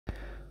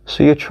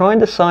So you're trying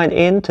to sign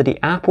in to the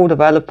Apple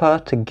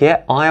developer to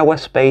get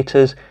iOS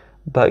betas,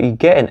 but you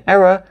get an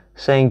error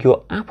saying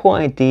your Apple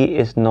ID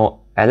is not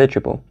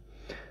eligible.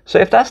 So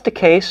if that's the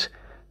case,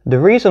 the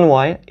reason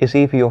why is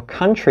either your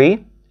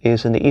country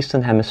is in the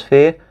Eastern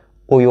Hemisphere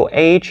or your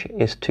age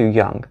is too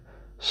young.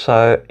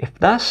 So if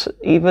that's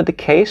either the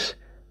case,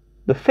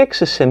 the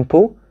fix is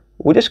simple.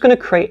 We're just going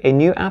to create a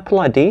new Apple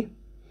ID.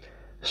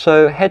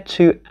 So head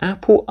to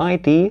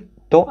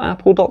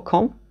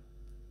appleid.apple.com.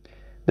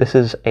 This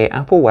is an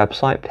Apple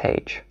website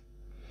page.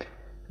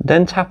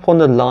 Then tap on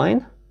the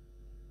line.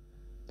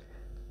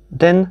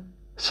 Then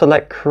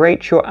select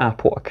Create Your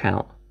Apple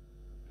Account.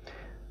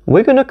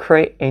 We're going to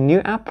create a new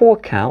Apple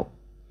account.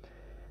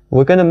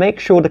 We're going to make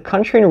sure the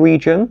country and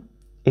region,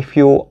 if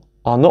you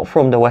are not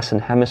from the Western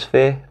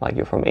Hemisphere, like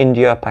you're from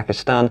India,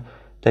 Pakistan,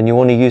 then you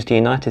want to use the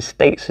United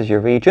States as your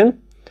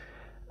region.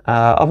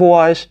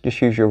 Otherwise,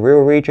 just use your real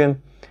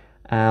region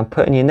and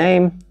put in your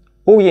name,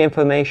 all your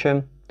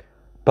information.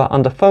 But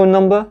under phone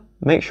number,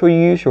 make sure you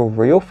use your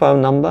real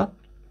phone number.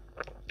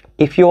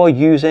 If you are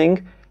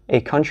using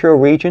a country or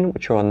region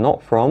which you are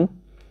not from,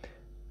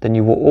 then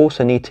you will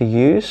also need to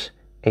use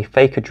a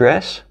fake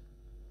address.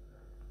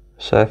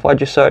 So if I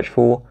just search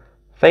for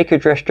fake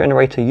address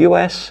generator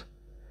US,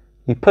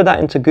 you put that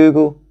into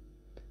Google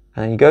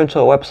and then you go into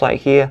a website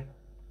here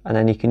and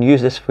then you can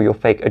use this for your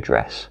fake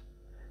address.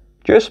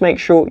 Just make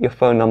sure your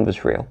phone number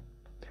is real.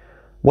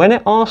 When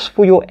it asks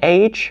for your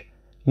age,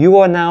 you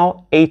are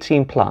now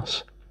 18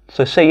 plus.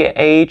 So say your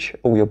age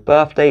or your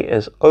birthday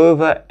is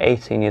over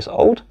 18 years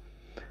old.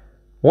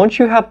 Once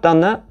you have done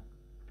that,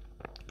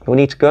 you'll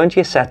need to go into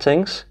your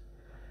settings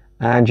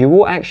and you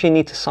will actually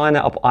need to sign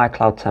out of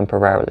iCloud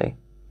temporarily.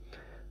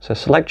 So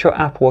select your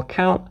Apple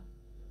account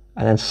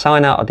and then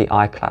sign out of the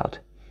iCloud.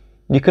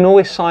 You can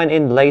always sign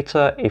in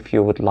later if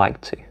you would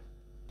like to.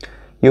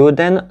 You will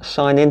then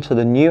sign into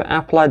the new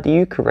Apple ID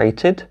you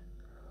created.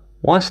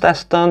 Once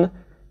that's done,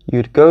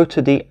 you'd go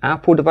to the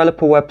Apple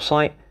developer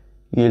website,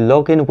 you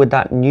log in with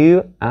that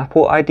new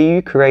Apple ID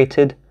you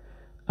created,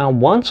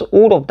 and once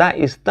all of that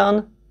is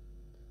done,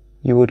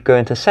 you would go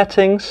into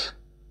settings,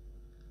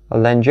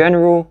 and then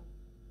general,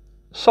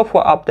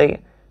 software update,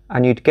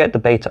 and you'd get the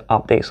beta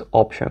updates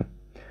option.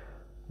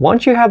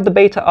 Once you have the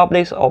beta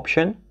updates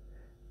option,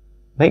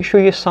 make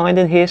sure you're signed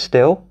in here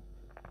still,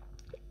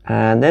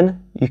 and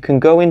then you can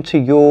go into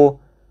your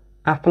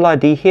Apple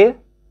ID here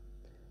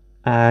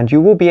and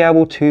you will be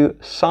able to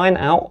sign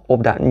out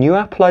of that new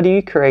Apple ID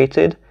you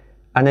created,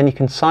 and then you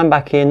can sign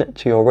back in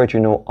to your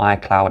original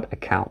iCloud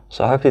account.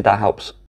 So hopefully that helps.